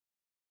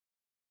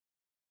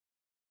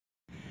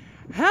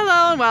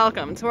Hello and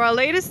welcome to our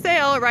latest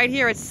sale right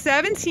here at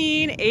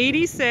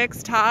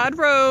 1786 Todd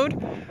Road,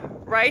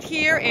 right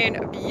here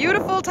in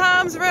beautiful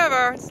Toms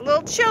River. It's a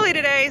little chilly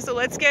today, so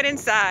let's get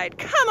inside.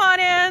 Come on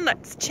in,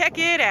 let's check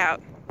it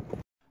out.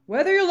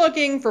 Whether you're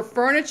looking for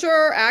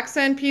furniture,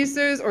 accent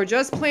pieces, or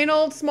just plain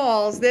old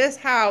smalls, this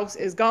house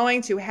is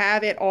going to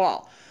have it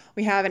all.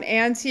 We have an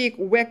antique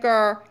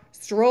wicker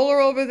stroller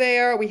over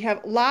there. We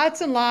have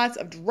lots and lots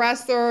of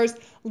dressers,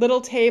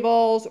 little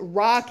tables,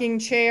 rocking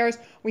chairs.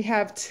 We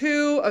have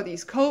two of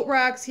these coat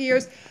racks here.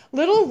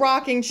 Little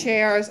rocking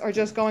chairs are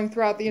just going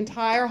throughout the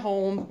entire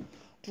home.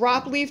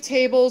 Drop leaf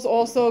tables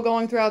also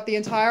going throughout the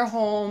entire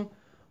home.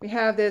 We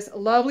have this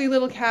lovely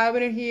little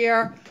cabinet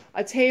here,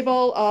 a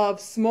table of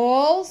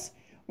smalls.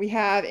 We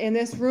have in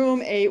this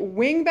room a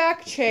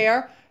wingback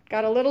chair.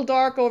 Got a little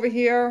dark over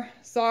here,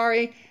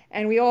 sorry.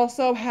 And we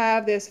also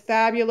have this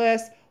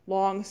fabulous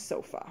long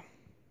sofa.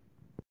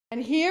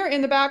 And here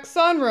in the back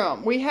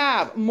sunroom, we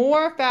have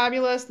more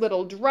fabulous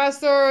little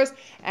dressers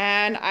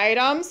and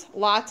items,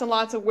 lots and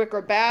lots of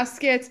wicker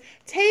baskets,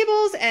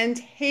 tables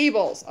and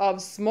tables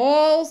of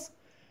smalls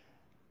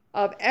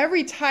of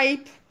every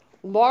type,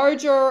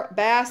 larger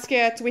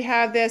baskets. We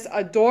have this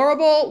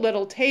adorable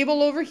little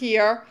table over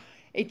here,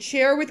 a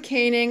chair with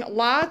caning,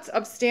 lots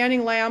of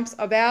standing lamps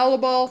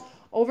available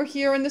over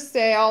here in the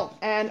sale,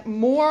 and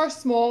more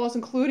smalls,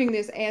 including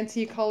this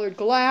antique colored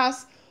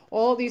glass.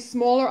 All of these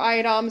smaller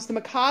items, the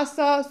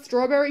Mikasa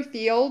Strawberry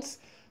Fields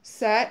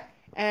set,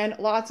 and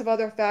lots of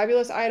other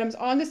fabulous items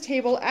on this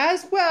table,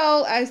 as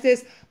well as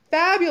this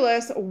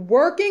fabulous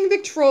working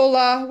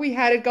Victrola. We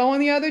had it going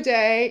the other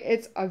day.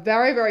 It's a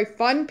very, very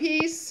fun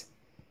piece.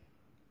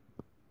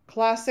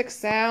 Classic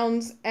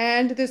sounds.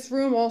 And this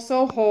room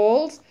also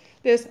holds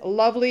this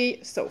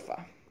lovely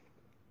sofa.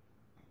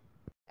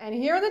 And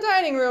here in the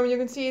dining room, you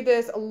can see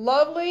this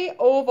lovely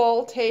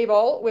oval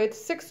table with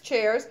 6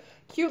 chairs.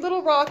 Cute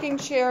little rocking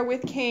chair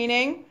with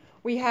caning.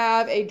 We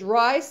have a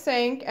dry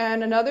sink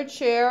and another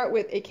chair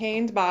with a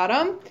caned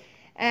bottom.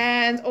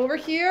 And over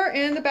here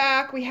in the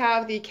back, we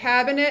have the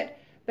cabinet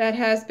that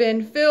has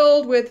been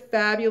filled with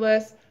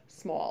fabulous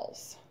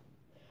smalls.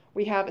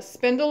 We have a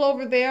spindle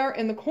over there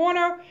in the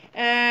corner,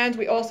 and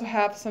we also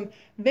have some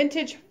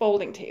vintage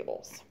folding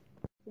tables.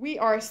 We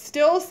are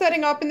still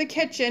setting up in the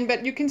kitchen,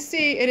 but you can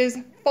see it is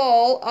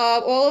full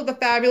of all of the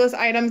fabulous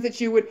items that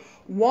you would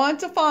want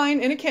to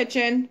find in a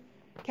kitchen.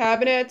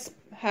 Cabinets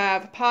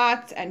have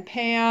pots and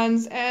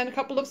pans and a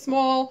couple of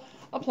small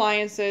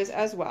appliances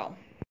as well.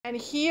 And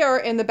here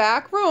in the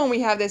back room, we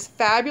have this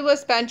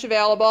fabulous bench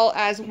available,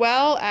 as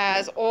well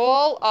as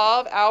all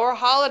of our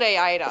holiday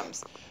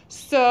items.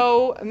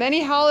 So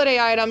many holiday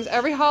items,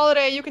 every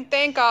holiday you can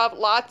think of,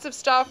 lots of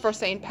stuff for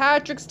St.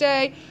 Patrick's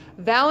Day,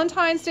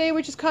 Valentine's Day,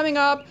 which is coming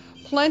up,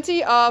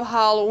 plenty of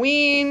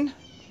Halloween,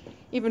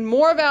 even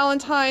more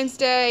Valentine's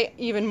Day,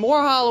 even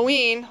more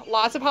Halloween,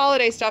 lots of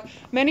holiday stuff,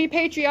 many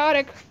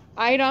patriotic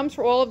items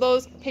for all of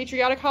those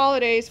patriotic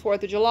holidays,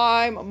 4th of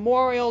July,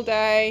 Memorial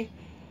Day,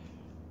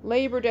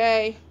 Labor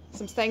Day,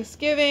 some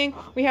Thanksgiving.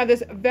 We have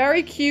this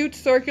very cute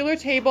circular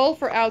table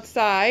for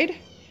outside,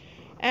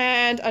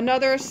 and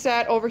another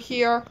set over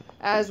here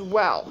as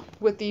well,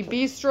 with the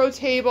bistro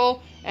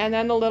table and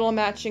then the little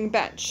matching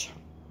bench.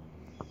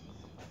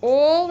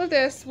 All of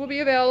this will be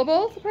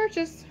available for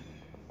purchase.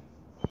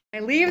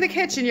 When I leave the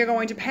kitchen, you're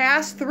going to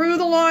pass through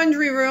the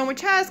laundry room,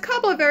 which has a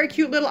couple of very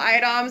cute little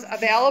items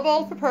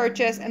available for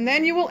purchase, and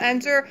then you will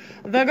enter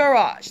the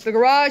garage. The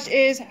garage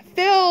is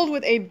filled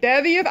with a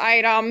bevy of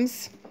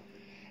items,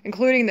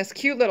 including this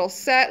cute little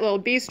set,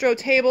 little bistro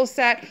table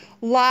set,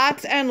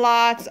 lots and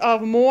lots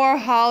of more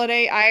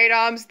holiday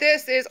items.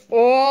 This is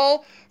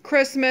all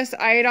Christmas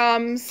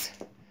items,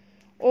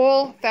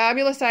 all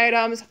fabulous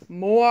items,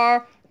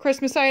 more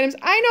Christmas items.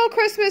 I know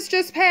Christmas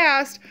just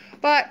passed,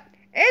 but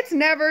it's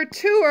never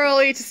too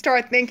early to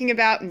start thinking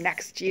about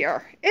next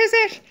year, is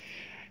it?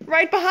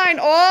 Right behind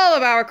all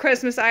of our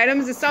Christmas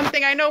items is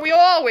something I know we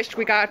all wished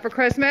we got for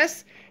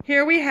Christmas.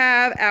 Here we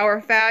have our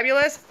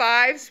fabulous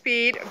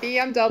 5-speed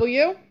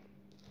BMW.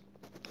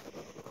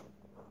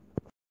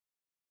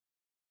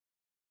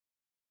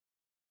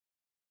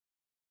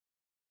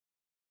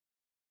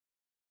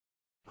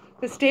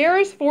 The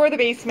stairs for the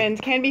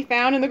basement can be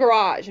found in the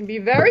garage, and be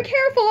very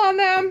careful on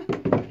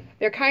them.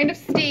 They're kind of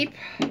steep.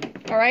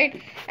 All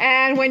right,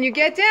 and when you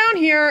get down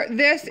here,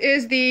 this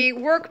is the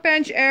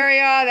workbench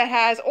area that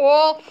has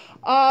all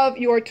of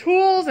your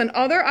tools and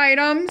other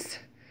items.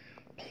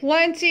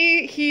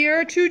 Plenty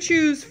here to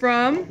choose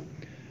from.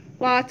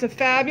 Lots of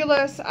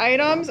fabulous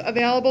items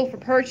available for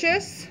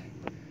purchase.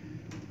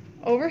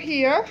 Over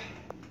here,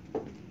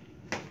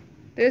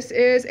 this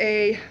is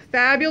a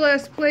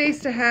fabulous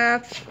place to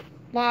have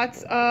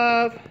lots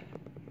of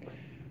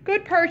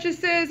good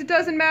purchases. It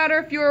doesn't matter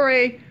if you're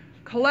a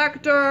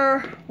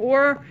collector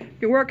or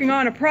if you're working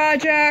on a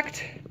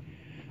project.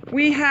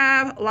 We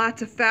have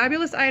lots of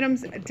fabulous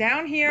items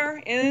down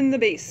here in the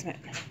basement.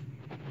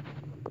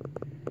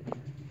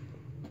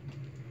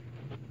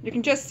 You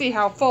can just see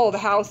how full the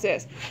house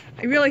is.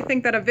 I really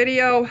think that a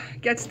video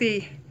gets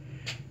the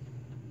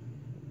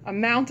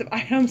amount of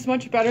items,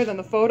 much better than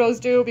the photos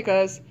do,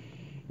 because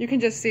you can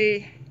just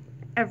see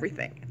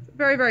everything. It's a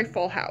very, very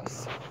full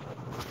house.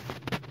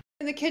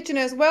 In the kitchen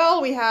as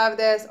well, we have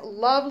this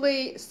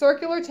lovely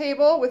circular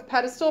table with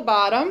pedestal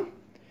bottom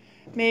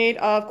made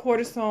of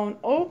quarter-sawn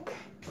oak.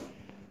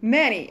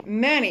 Many,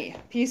 many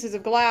pieces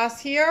of glass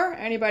here.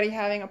 Anybody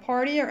having a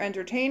party or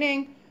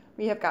entertaining,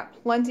 we have got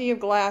plenty of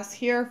glass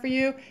here for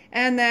you.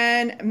 And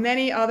then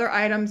many other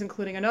items,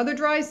 including another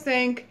dry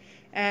sink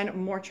and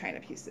more china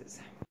pieces.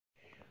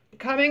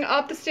 Coming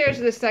up the stairs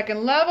to the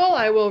second level,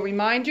 I will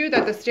remind you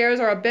that the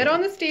stairs are a bit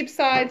on the steep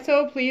side,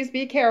 so please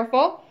be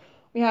careful.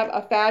 We have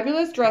a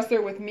fabulous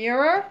dresser with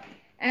mirror,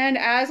 and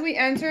as we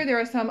enter, there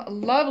are some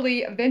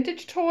lovely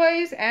vintage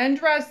toys and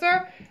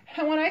dresser.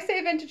 And when I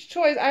say vintage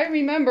toys, I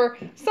remember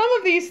some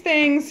of these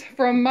things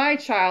from my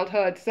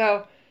childhood,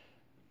 so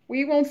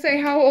we won't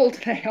say how old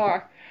they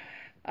are.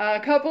 A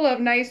couple of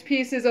nice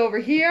pieces over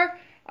here,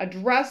 a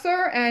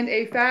dresser, and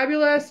a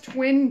fabulous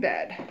twin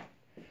bed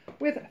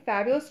with a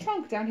fabulous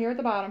trunk down here at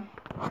the bottom.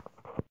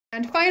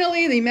 And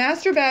finally, the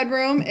master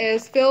bedroom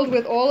is filled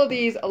with all of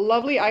these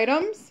lovely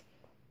items.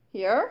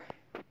 Here,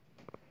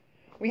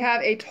 we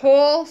have a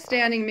tall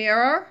standing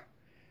mirror,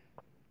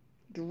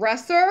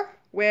 dresser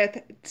with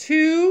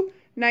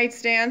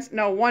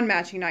one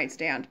matching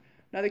nightstand,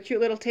 another cute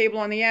little table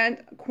on the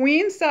end,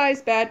 queen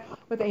size bed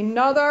with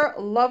another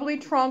lovely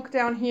trunk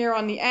down here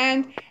on the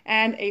end,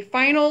 and a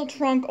final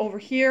trunk over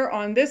here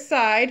on this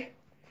side.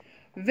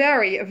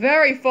 Very,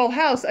 very full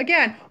house.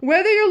 Again,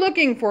 whether you're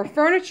looking for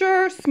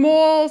furniture,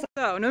 smalls,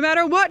 so no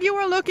matter what you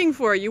are looking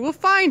for, you will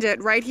find it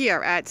right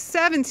here at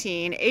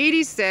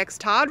 1786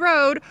 Todd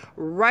Road,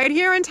 right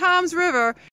here in Toms River.